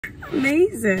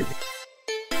Amazing.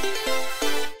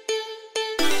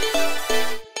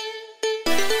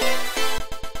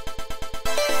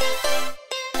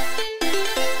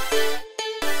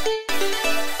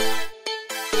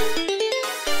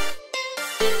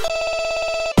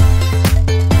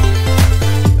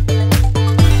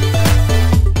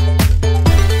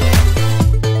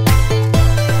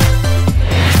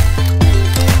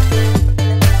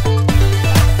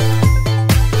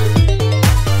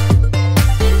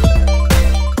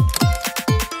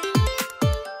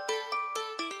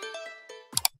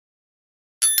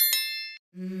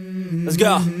 Let's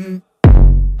go.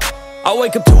 I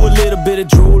wake up to a little bit of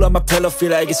drool on my pillow,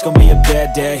 feel like it's gonna be a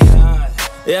bad day.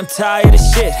 Yeah, I'm tired of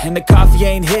shit, and the coffee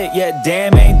ain't hit yet,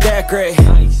 damn, ain't that great.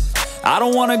 I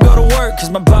don't wanna go to work, cause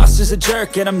my boss is a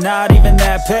jerk, and I'm not even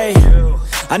that paid.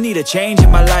 I need a change in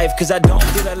my life, cause I don't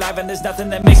feel alive, and there's nothing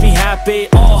that makes me happy.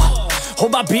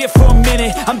 Hold my beer for a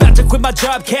minute, I'm about to quit my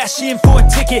job, cash in for a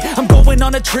ticket. I'm going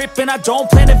on a trip and I don't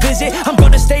plan to visit. I'm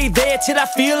gonna stay there till I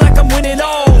feel like I'm winning,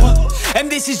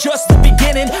 and this is just the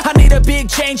beginning. I need a big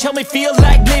change, help me feel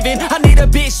like living. I need a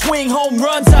big swing, home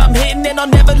runs I'm hitting, and I'll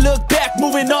never look back,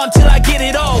 moving on till I get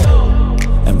it all.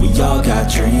 And we all got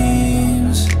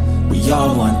dreams, we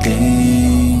all want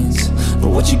things, but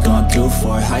what you gonna do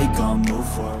for it, how you gonna move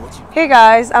for it? Hey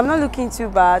guys, I'm not looking too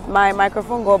bad. My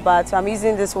microphone got bad, so I'm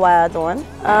using this wired one.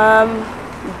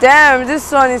 Damn, this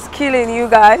sun is killing you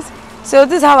guys. So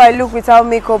this is how I look without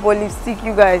makeup or lipstick,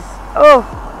 you guys. Oh,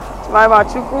 my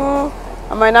machuku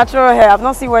and my natural hair. I've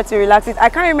not seen where to relax it. I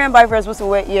can't remember if we're supposed to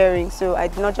wear earrings, so I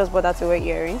did not just bother to wear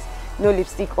earrings. No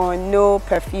lipstick on, no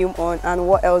perfume on, and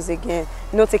what else again?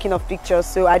 No taking of pictures.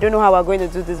 So I don't know how we're going to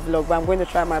do this vlog, but I'm going to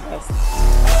try my best.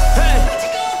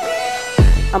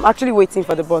 I'm actually waiting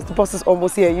for the bus. The bus is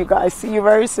almost here, you guys. See you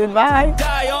very soon. Bye.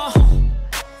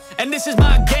 And this is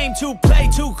my game to play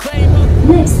to claim.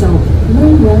 Next stop,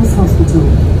 Ninewells Hospital.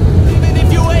 Even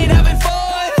if you ain't having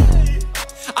fun,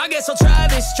 I guess I'll try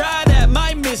this, try that.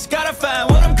 Might miss, gotta find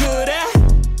what I'm good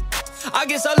at. I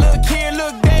guess I look here,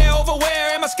 look there, over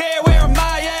where am I scared? Where am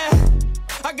I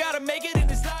at? I gotta make it in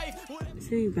this life.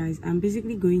 So you guys, I'm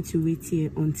basically going to wait here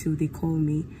until they call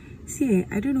me. See,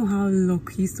 I don't know how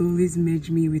luck used to always merge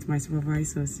me with my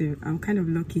supervisor, so I'm kind of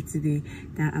lucky today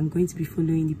that I'm going to be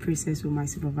following the process with my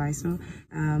supervisor.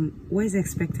 What is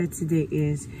expected today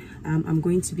is I'm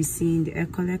going to be seeing the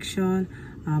egg collection.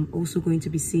 I'm also going to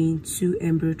be seeing 2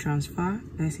 embryo transfer.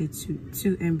 Let's say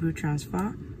two embryo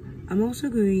transfer. I'm also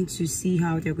going to see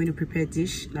how they're going to prepare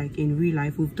dish like in real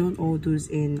life. We've done all those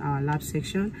in our lab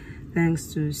section,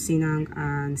 thanks to Sinang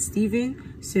and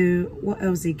Steven. So what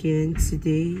else again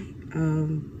today?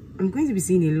 I'm going to be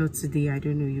seeing a lot today. I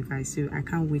don't know, you guys, so I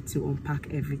can't wait to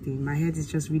unpack everything. My head is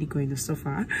just really going to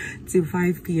suffer till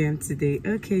 5 p.m. today.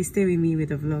 Okay, stay with me with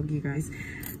the vlog, you guys.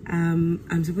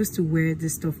 I'm supposed to wear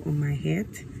this stuff on my head.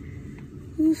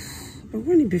 Oof, I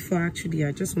worn it before actually.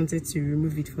 I just wanted to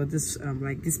remove it for this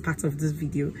like this part of this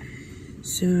video.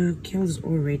 So Kaale is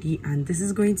all ready, and this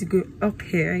is going to go up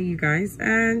here, you guys,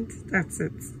 and that's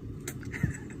it.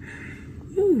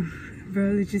 Ooh,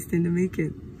 embryologist in the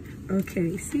making.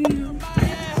 Okay, see you.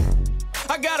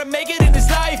 I gotta make it in this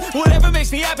life. Whatever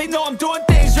makes me happy, know I'm doing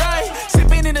things right.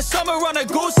 Sipping in the summer on a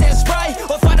goose and Sprite,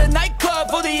 or find a nightclub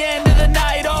for the end of the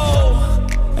night.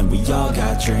 And we all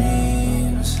got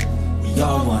dreams, we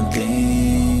all want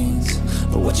things,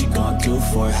 but what you gonna do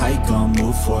for it? How you gonna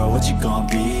move for it? What you gonna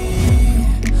be?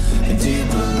 And do you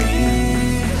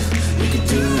believe you can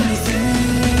do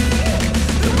anything?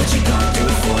 But what you gonna do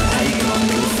for it? How you gonna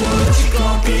move for it? What you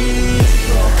gonna be?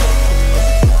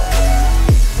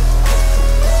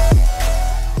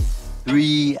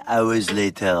 3 hours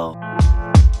later.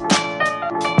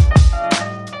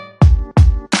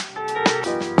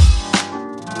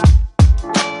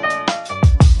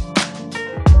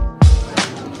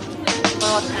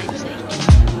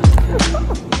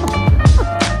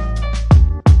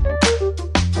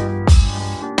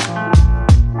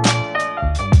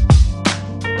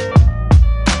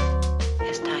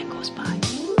 As time goes by.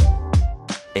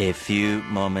 A few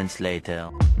moments later.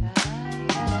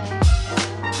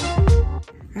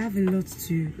 I have a lot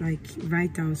to like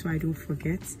write down so I don't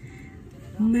forget.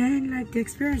 Man, like the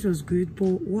experience was good,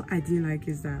 but what I didn't like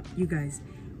is that, you guys,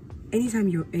 anytime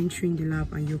you're entering the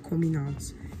lab and you're coming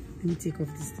out, let me take off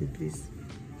this thing, please.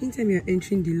 Anytime you're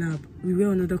entering the lab, we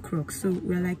wear another Crocs, so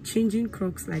we're like changing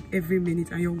Crocs like every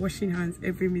minute, and you're washing hands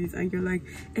every minute, and you're like,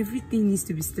 everything needs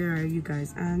to be sterile, you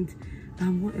guys. And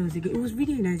what else again? It was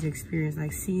really a nice experience,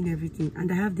 like seeing everything,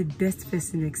 and I have the best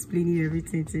person explaining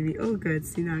everything to me. Oh god,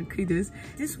 Sina and kudos.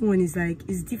 This one is like,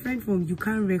 it's different from, you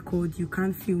can't record, you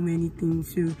can't film anything,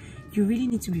 so you really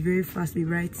need to be very fast with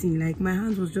writing. Like my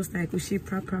hand was just like, Oshe,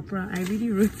 pra. I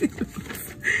really wrote it.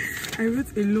 I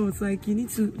wrote a lot. Like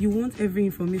you want every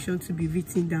information to be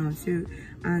written down. So,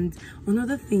 and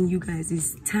another thing, you guys,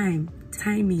 is timing.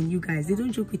 You guys, they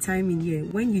don't joke with timing here.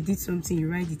 When you did something,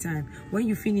 you write the time. When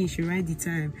you finish, you write the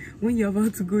time. When you're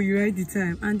about to go, you write the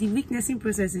time. And the witnessing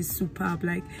process is superb.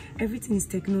 Like everything is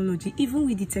technology. Even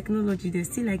with the technology, there's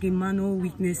still like a manual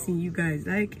witnessing, you guys.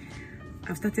 Like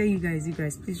I've started, you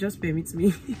guys, please just permit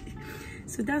me.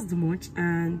 So that's the much.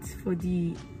 And for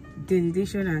the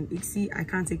denudation and ICSI, I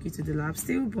can't take you to the lab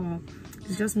still, but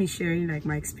it's just me sharing like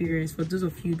my experience. For those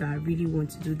of you that really want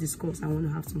to do this course, I want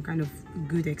to have some kind of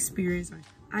good experience.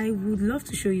 I would love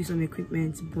to show you some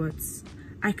equipment, but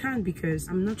I can't because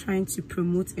I'm not trying to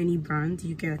promote any brand,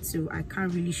 you get, so I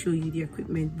can't really show you the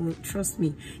equipment. But trust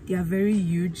me, they are very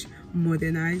huge,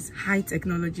 modernized, high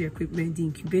technology equipment. The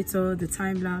incubator, the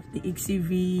time lapse, the ICSI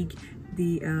rig,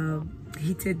 the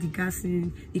heated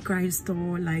degassing, the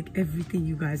cryostor, like everything,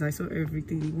 you guys. I saw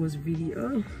everything. It was really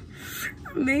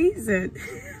amazing.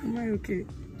 Am I okay?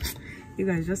 You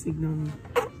guys, just ignore me.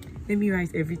 Let me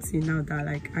write everything now that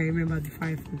like I remember before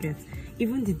I forget.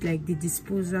 Even the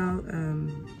disposal,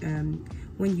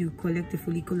 when you collect the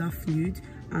follicular fluid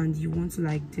and you want to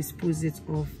like dispose it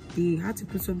off, they had to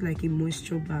put up like a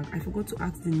moisture bag. I forgot to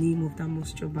ask the name of that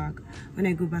moisture bag. When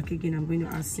I go back again, I'm going to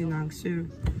ask Sinang. So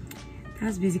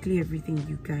that's basically everything,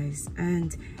 you guys.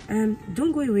 And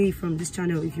don't go away from this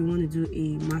channel if you want to do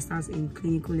a master's in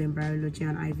clinical embryology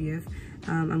and IVF.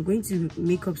 I'm going to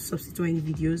make up subsequent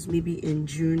videos maybe in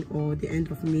June or the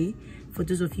end of May for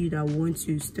those of you that want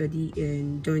to study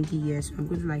in Dundee. Yes, so I'm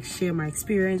going to like share my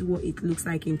experience, what it looks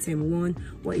like in term 1,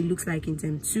 what it looks like in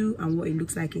term 2, and what it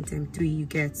looks like in term 3, you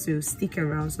get. So stick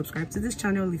around, subscribe to this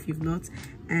channel if you've not,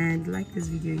 and like this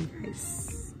video, you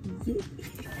guys. Yeah.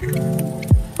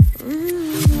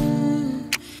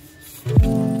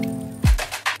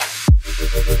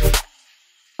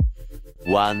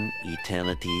 One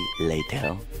eternity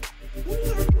later.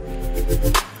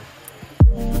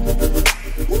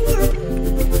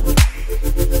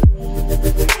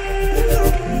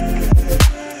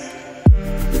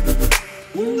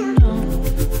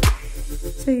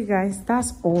 So you guys,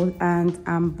 that's all, and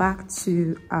I'm back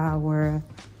to our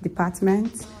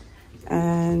department.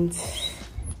 And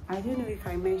I don't know if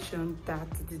I mentioned that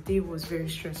the day was very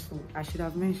stressful. I should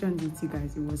have mentioned it, you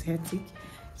guys. It was hectic.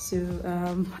 So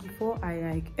before I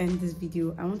like end this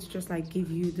video, I want to just like give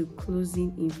you the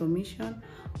closing information,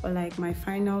 or like my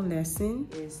final lesson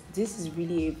is this is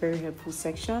really a very helpful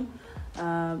section.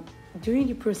 During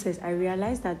the process, I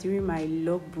realized that during my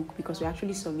logbook, because we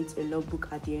actually submit a logbook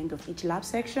at the end of each lab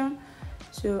section,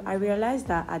 so I realized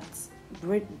that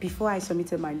before I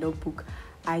submitted my logbook,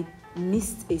 I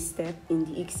missed a step in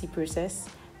the ICSI process,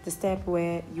 the step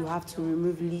where you have to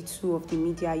remove little of the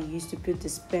media you used to put the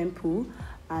sperm pool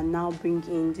and now bring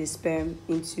in the sperm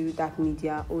into that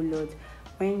media. Oh Lord,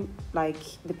 when like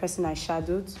the person I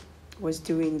shadowed was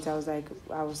doing it,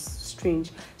 I was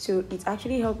strange. So it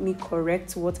actually helped me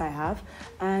correct what I have.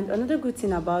 And another good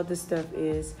thing about this stuff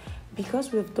is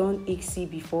because we've done ICSI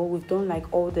before, we've done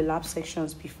like all the lab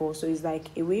sections before, so it's like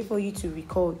a way for you to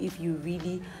recall if you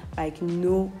really like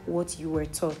know what you were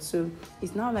taught. So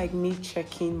it's now like me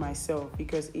checking myself,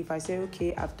 because if I say,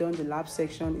 okay, I've done the lab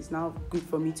section, it's now good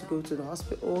for me to go to the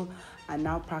hospital and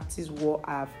now practice what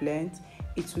I've learned.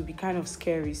 It would be kind of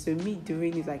scary. So me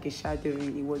doing it like a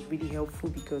shadowing, it was really helpful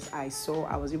because I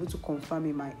was able to confirm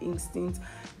in my instinct,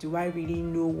 do I really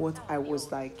know what I was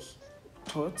like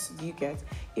taught? Do you get?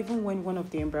 Even when one of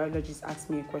the embryologists asked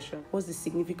me a question, what's the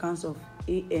significance of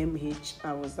AMH,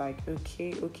 I was like,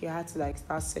 okay, I had to like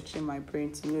start searching my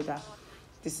brain to know that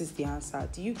this is the answer.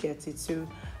 Do you get it? So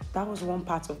that was one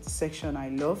part of the section I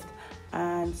loved.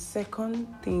 And second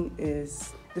thing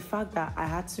is the fact that I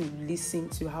had to listen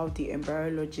to how the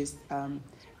embryologist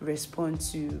respond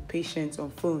to patients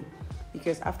on phone.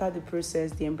 Because after the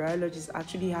process, the embryologists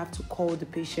actually have to call the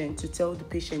patient to tell the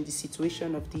patient the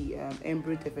situation of the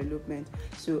embryo development.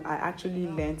 So I actually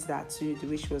learned that too, the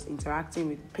way she was interacting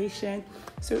with the patient.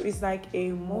 So it's like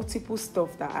a multiple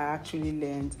stuff that I actually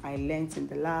learned. I learned in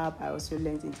the lab. I also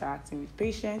learned interacting with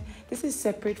patients. This is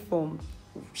separate from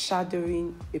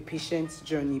shadowing a patient's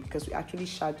journey, because we actually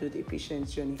shadowed a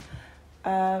patient's journey.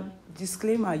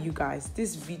 Disclaimer, you guys,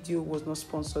 this video was not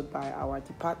sponsored by our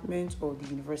department or the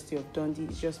University of Dundee.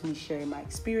 It's just me sharing my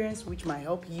experience, which might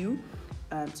help you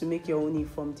to make your own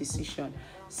informed decision.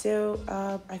 So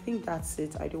I think that's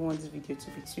it. I don't want this video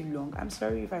to be too long. I'm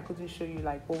sorry if I couldn't show you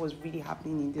like what was really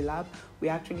happening in the lab. We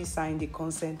actually signed the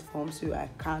consent form, so I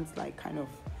can't like kind of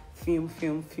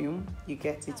film, you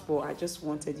get it. But I just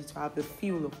wanted you to have the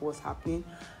feel of what's happening,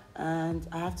 and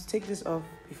I have to take this off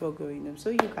before going home. So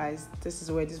you guys, this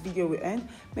is where this video will end.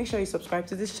 Make sure you subscribe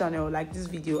to this channel, like this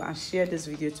video, and share this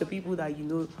video to people that you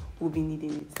know will be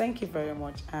needing it. Thank you very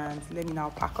much, and let me now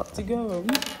pack up to go home.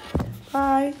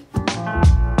 Bye.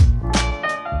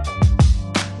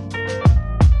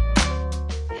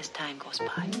 As time goes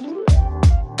by.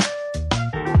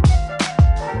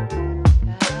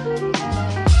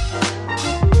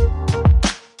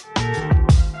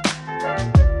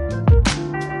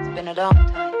 It's been a long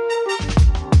time.